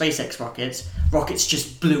Musk's SpaceX rockets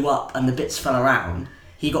just blew up and the bits fell around.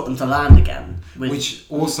 He got them to land again. Which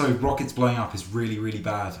also, rockets blowing up is really, really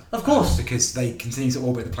bad. Of course. Because they continue to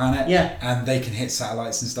orbit the planet. Yeah. And they can hit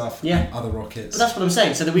satellites and stuff. Yeah. And other rockets. But that's what I'm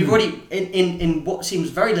saying. So that we've already, in what seems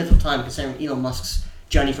very little time, considering Elon Musk's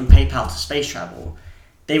journey from PayPal to space travel,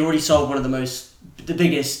 they've already solved one of the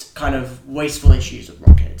biggest kind of wasteful issues of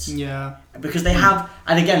rockets. Yeah. Because they have,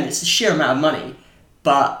 and again, it's a sheer amount of money,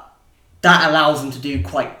 but that allows them to do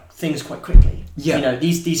things quite quickly. Yeah.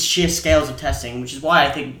 These sheer scales of testing, which is why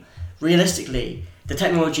I think, realistically, the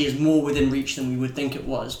technology is more within reach than we would think it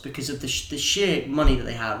was, because of the sheer money that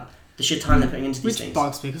they have, the sheer time they're putting into these Which things.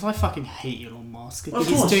 bugs me, because I fucking hate Elon Musk. Well, of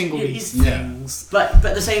He's course, doing all he's- these things. But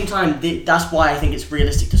at the same time, that's why I think it's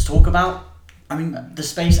realistic to talk about I mean, the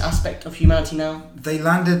space aspect of humanity now. they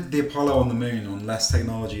landed the Apollo on the moon on less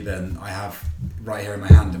technology than I have right here in my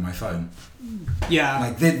hand in my phone. Yeah.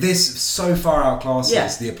 Like, this so far outclasses Yeah.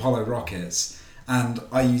 the Apollo rockets. And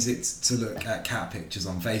I use it to look at cat pictures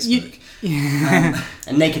on Facebook.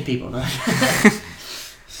 And naked people, no?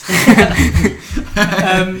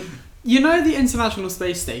 The International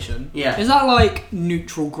Space Station? Yeah. Is that like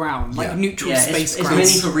neutral ground? Like Yeah. neutral space it's ground?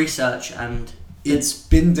 mainly for research and... It's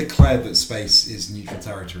been declared that space is neutral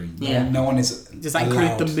territory. Yeah. No one is Does that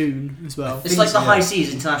allowed, include the moon as well? It's think like the so, high yeah.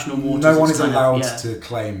 seas, international waters. No one it's is kind of- allowed yeah. to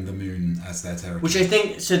claim the moon as their territory. Which I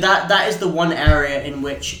think, so that is the one area in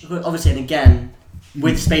which, obviously, and again,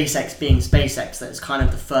 with SpaceX being SpaceX, that's kind of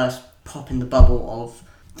the first pop in the bubble of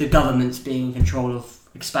the governments being in control of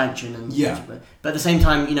expansion. And Yeah. But at the same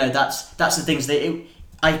time, that's the things that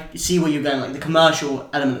I see where you're going. Like the commercial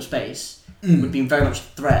element of space would be very much a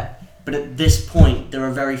threat. But at this point, there are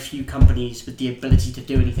very few companies with the ability to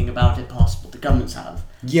do anything about it past what the governments have.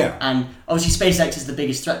 Yeah. And obviously SpaceX is the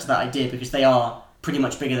biggest threat to that idea because they are pretty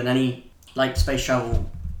much bigger than any space travel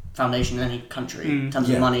foundation in any country in terms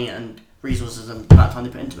Yeah. of money and resources and the amount of time they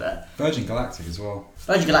put into it. Virgin Galactic as well.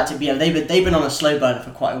 Virgin Galactic, they've been on a slow burner for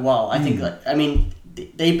quite a while. I think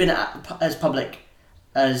they've been as public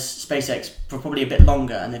as SpaceX for probably a bit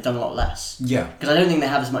longer, and they've done a lot less. Yeah. Because I don't think they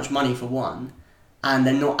have as much money for one, and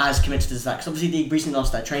they're not as committed as that. Because obviously they recently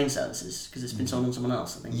lost their train services because it's been sold on someone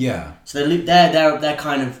else. I think. Yeah. So they're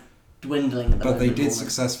kind of dwindling at the But they moment. did almost.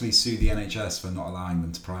 successfully sue the NHS for not allowing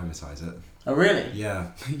them to privatise it. Oh really? Yeah.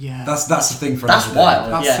 Yeah. That's the thing for That's another day.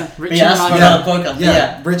 wild. That's yeah. Richard But yeah, that's for Madden. another podcast. Yeah.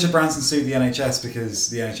 Yeah. Richard Branson sued the NHS because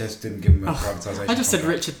the NHS didn't give him a Oh, privatisation. I just said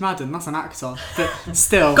contract. Richard Madden. That's an actor, but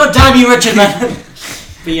still. God damn you, Richard, man.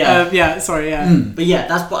 But yeah. Sorry. Yeah. But yeah,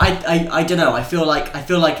 that's what I don't know. I feel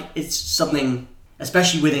like it's something,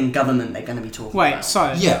 especially within government, they're going to be talking Wait. about.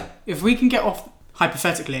 So. Yeah. If we can get off,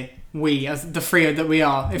 hypothetically, we as the three that we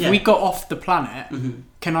are, if Yeah. we got off the planet, Mhm.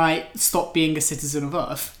 can I stop being a citizen of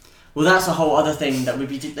Earth? Well, that's a whole other thing that would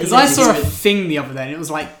be. Because I saw a thing the other day, and it was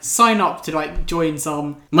like sign up to like join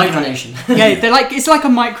some micronation. yeah, they're like it's like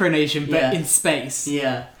a micronation, but Yeah. in space.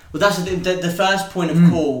 Yeah. Well, that's the thing. The first point of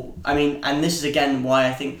call, I mean, and this is again why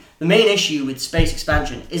I think the main issue with space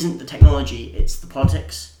expansion isn't the technology, it's the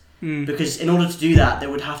politics. Because in order to do that, there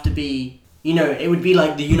would have to be, it would be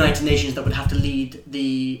like the United Nations that would have to lead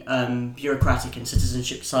the bureaucratic and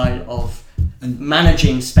citizenship side of And-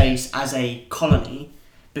 managing space as a colony,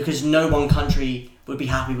 because no one country would be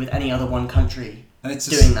happy with any other one country And it's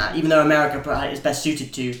doing that. Even though America is best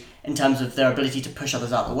suited to, in terms of their ability to push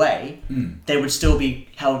others out of the way, they would still be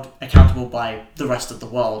held accountable by the rest of the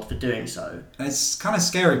world for doing so. And it's kind of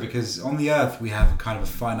scary because on the Earth we have kind of a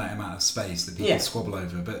finite amount of space that people squabble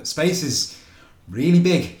over, but space is really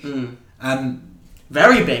big. And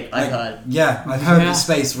very big, I've heard. Yeah, I've heard that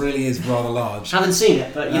space really is rather large. Haven't seen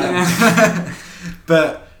it, but you know.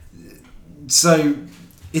 But so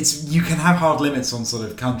you can have hard limits on sort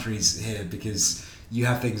of countries here because you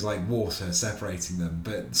have things like water separating them,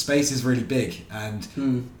 but space is really big,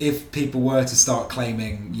 and if people were to start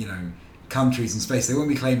claiming, countries in space, they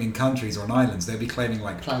wouldn't be claiming countries or islands, they'd be claiming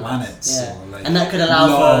like planets or like and that could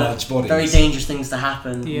allow for bodies. Very dangerous things to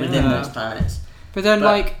happen within those planets. But then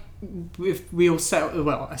if we all settle,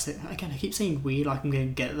 I keep saying we, like I'm going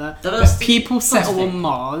to get there. But people settle on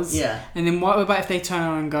Mars, and then what about if they turn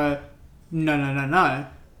around and go, no,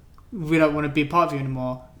 we don't want to be a part of you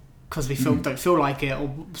anymore because we don't feel like it,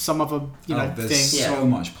 or some other there's thing. so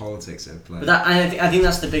much politics at play. But I think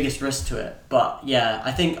that's the biggest risk to it. But yeah,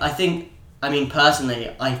 I think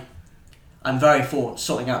personally, I'm very for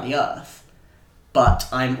sorting out the Earth, but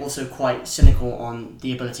I'm also quite cynical on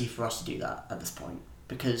the ability for us to do that at this point.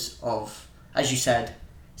 Because of, as you said,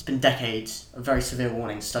 it's been decades of very severe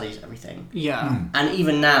warnings, studies, everything. Yeah. And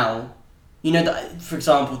even now, for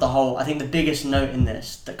example, I think the biggest note in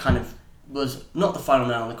this that kind of was not the final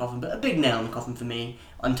nail in the coffin, but a big nail in the coffin for me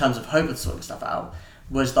in terms of hope of sorting stuff out,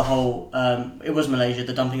 was the whole, it was Malaysia,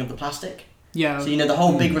 the dumping of the plastic. Yeah. So, the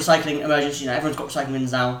whole big recycling emergency, everyone's got recycling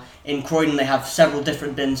bins now. In Croydon, they have several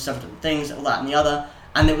different bins, several different things, all that and the other,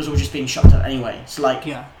 and it was all just being shut up anyway. So,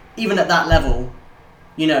 even at that level,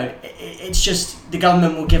 it's just the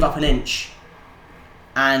government will give up an inch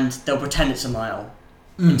and they'll pretend it's a mile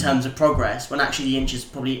in terms of progress, when actually the inch is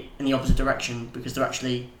probably in the opposite direction because they're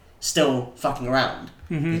actually still fucking around.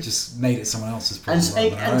 They just made it someone else's problem.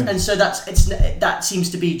 And so that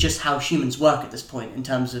seems to be just how humans work at this point in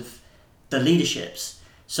terms of the leaderships.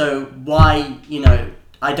 So why,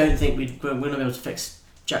 I don't think we're not able to fix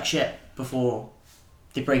jack shit before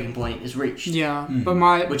the breaking point is reached. Yeah,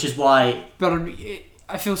 which is why. But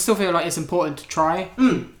I still feel like it's important to try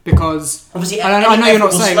because obviously I know you're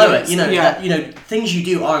not saying that, things you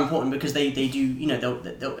do are important because they do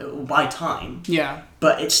they'll buy time. Yeah.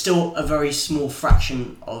 But it's still a very small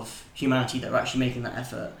fraction of humanity that are actually making that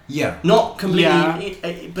effort. Yeah. Not completely.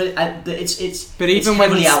 Yeah. But it's. But even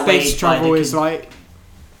when space travel is like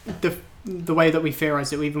the way that we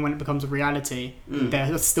theorize it, even when it becomes a reality,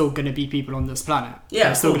 there are still going to be people on this planet. Yeah.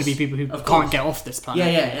 There's still going to be people who can't get off this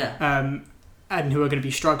planet. Yeah. And who are going to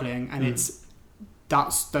be struggling, and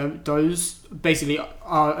those basically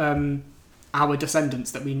are our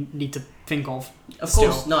descendants that we need to think of. Of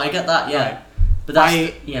course, no, I get that. Yeah, right. But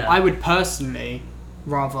that's I would personally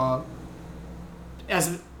rather,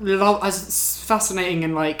 as fascinating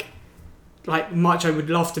and like much I would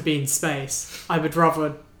love to be in space, I would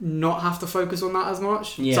rather not have to focus on that as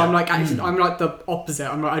much. Yeah. So I'm like I'm like the opposite.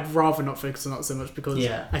 I'd rather not focus on that so much because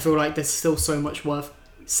I feel like there's still so much worth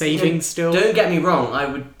saving still. Don't get me wrong, I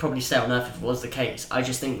would probably stay on Earth if it was the case. I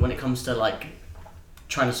just think when it comes to like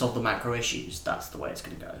trying to solve the macro issues, that's the way it's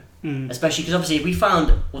going to go. Especially because obviously if we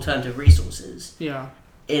found alternative resources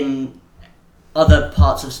in other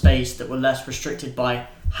parts of space that were less restricted by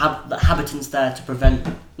the habitants there to prevent,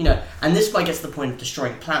 and this quite gets to the point of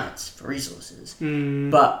destroying planets for resources.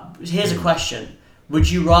 But here's a question: would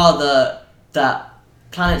you rather that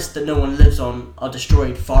planets that no one lives on are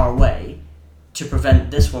destroyed far away to prevent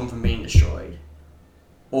this one from being destroyed,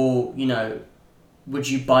 or would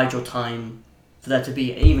you bide your time for there to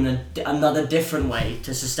be even another different way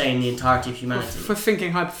to sustain the entirety of humanity? For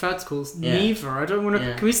thinking hypotheticals, neither. I don't want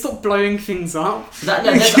to. Can we stop blowing things up?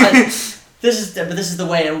 This is the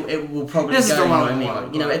way it will probably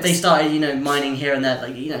go. If they started mining here and there,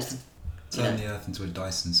 turn the Earth into a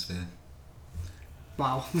Dyson sphere.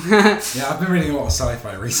 Wow. Yeah, I've been reading a lot of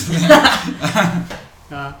sci-fi recently.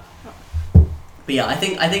 But yeah, I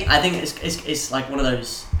think it's like one of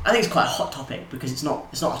those. I think it's quite a hot topic because it's not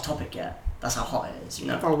a topic yet. That's how hot it is,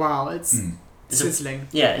 Oh wow, it's sizzling.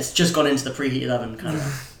 It's just gone into the preheated oven kind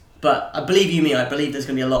of. But I believe I believe there's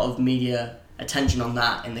going to be a lot of media attention on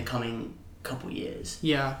that in the coming couple years.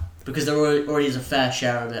 Yeah. Because there already is a fair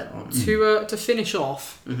share of it on. To finish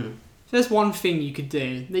off, there's one thing you could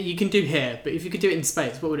do that you can do here, but if you could do it in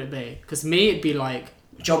space, what would it be? Because me, it'd be like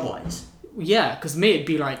job-wise. Yeah, because me, it'd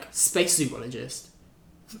be like space zoologist.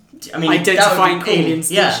 I mean, identifying cool. alien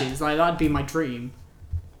species, like that'd be my dream.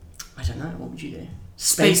 I don't know. What would you do?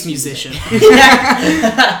 Space musician.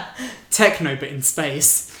 Techno, but in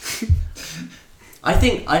space. I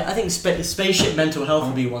think spaceship mental health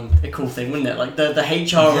would be a cool thing, wouldn't it? Like the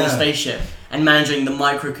HR on a spaceship and managing the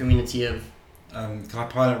micro community of. Can I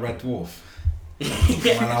pilot Red Dwarf?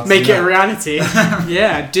 Make it a reality.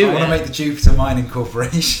 Yeah, do I it. want to make the Jupiter Mining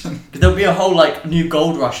Corporation. There'll be a whole new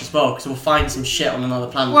gold rush as well because we'll find some shit on another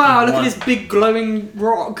planet. Wow, look at this big glowing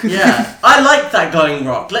rock. Yeah, I like that glowing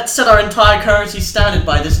rock. Let's set our entire currency standard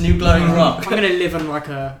by this new glowing rock. I'm gonna live on like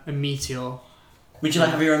a meteor. Would you like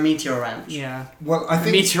to have your own meteor ranch? Yeah. Well, I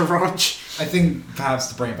think meteor ranch. I think perhaps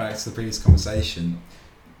to bring it back to the previous conversation,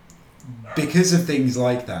 because of things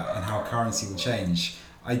like that and how currency will change,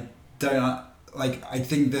 I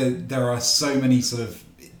think that there are so many sort of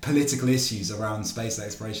political issues around space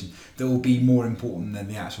exploration that will be more important than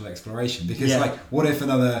the actual exploration. Because what if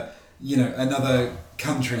another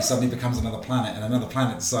country suddenly becomes another planet, and another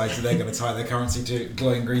planet decides that they're going to tie their currency to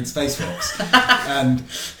glowing green space rocks? And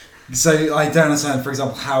so I don't understand, for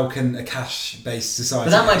example, how can a cash-based society...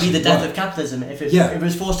 But that might be the death work? of capitalism. If it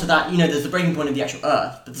was forced to that, there's the breaking point of the actual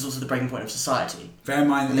Earth, but there's also the breaking point of society. Bear in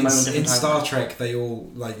mind, in different Star Trek, they all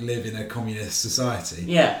live in a communist society.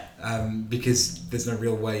 Yeah. Because there's no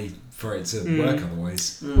real way for it to work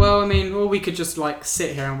otherwise. Well, I mean, or we could just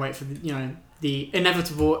sit here and wait for the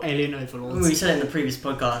inevitable alien overlords. We said it in the previous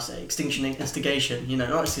podcast, Extinction Instigation,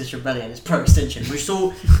 not Extinction Rebellion, it's pro-extinction. We should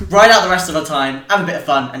all ride out the rest of our time, have a bit of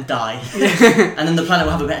fun, and die. And then the planet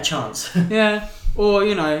will have a better chance. Yeah, or,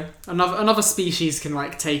 another species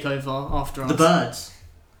can, take over after us. The birds.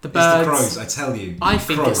 The birds. It's the crows, I tell you. I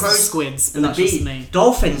think it's the Crows. squids, but And that's the just me.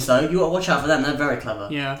 dolphins, though, you got to watch out for them, they're very clever.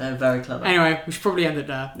 Yeah. They're very clever. Anyway, we should probably end it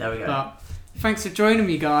there. There we go. But thanks for joining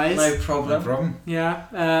me, guys. No problem. No problem.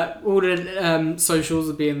 Yeah, all the socials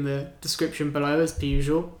will be in the description below as per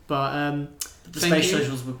usual. But The thank space you.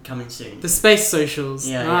 socials will be coming soon. The space socials,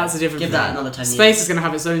 Yeah, that's a different Give thing. that another 10 years. Space is going to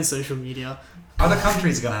have its own social media. Other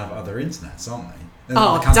countries are going to have other internets, aren't they? Then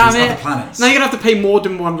Oh, other countries, damn it. Other planets. Now you're going to have to pay more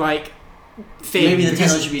than one, thing. Maybe the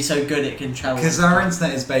Because- technology will be so good it can travel. Because our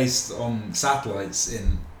internet is based on satellites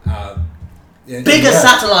in... Bigger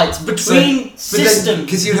satellites between systems.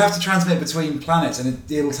 Because you'd have to transmit between planets, and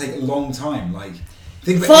it'll take a long time.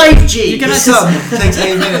 Think 5G! You're The gonna sun takes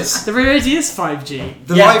 8 minutes. The reality is 5G.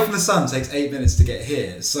 The light from the sun takes 8 minutes to get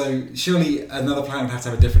here, so surely another planet would have to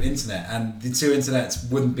have a different internet, and the two internets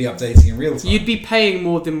wouldn't be updating in real time. You'd be paying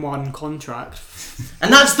more than one contract.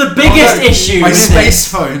 And that's the biggest issue! My isn't it? space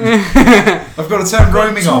phone. I've got to turn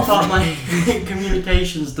roaming Top off. up my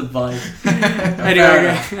communications device.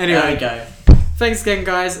 Anyway, There we go. thanks again,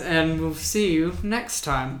 guys, and we'll see you next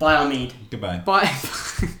time. Bye, Amid. Goodbye. Bye.